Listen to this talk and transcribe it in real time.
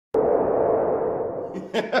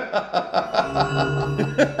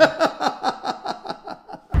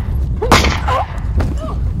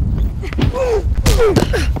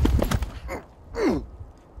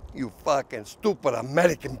You fucking stupid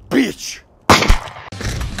American bitch!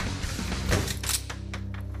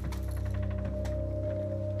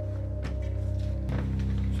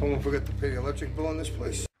 Someone forgot to pay the electric bill on this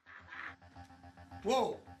place?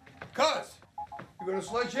 Whoa! Cuz! You got a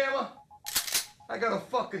sledgehammer? I got a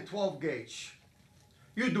fucking 12 gauge.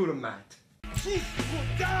 You do the math. Jesus,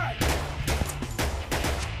 will die!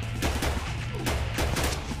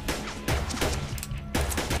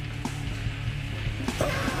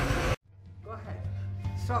 Go ahead.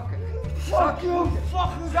 Suck it. Fuck you!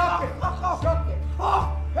 Suck it! Suck it! Suck it!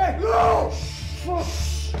 Oh! Hey! No!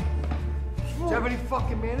 Do you have any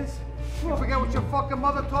fucking manners? You forget what your fucking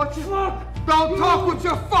mother taught you? Don't talk with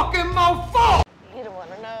your fucking mouth full! You don't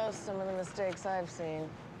want to know some of the mistakes I've seen.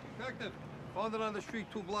 Detective, found it on the street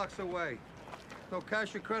 2 blocks away. No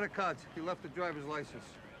cash or credit cards. He left the driver's license.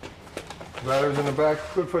 Batteries in the back,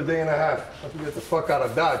 good for a day and a half. Have to get the fuck out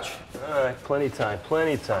of Dodge. All right, plenty of time,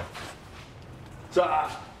 plenty of time. So,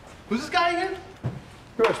 who's this guy again?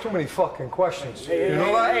 You ask too many fucking questions. Hey,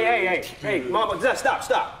 hey, Mama,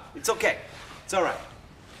 stop. It's okay. It's all right.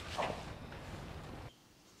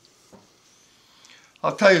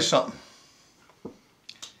 I'll tell you something.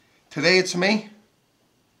 Today it's me.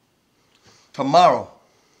 Tomorrow,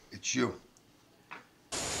 it's you.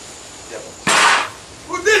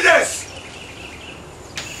 Who did this?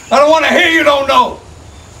 I don't want to hear you don't know.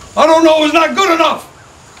 I don't know is not good enough.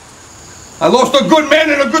 I lost a good man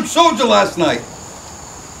and a good soldier last night.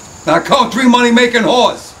 Now country money making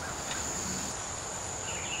whores.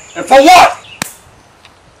 And for what?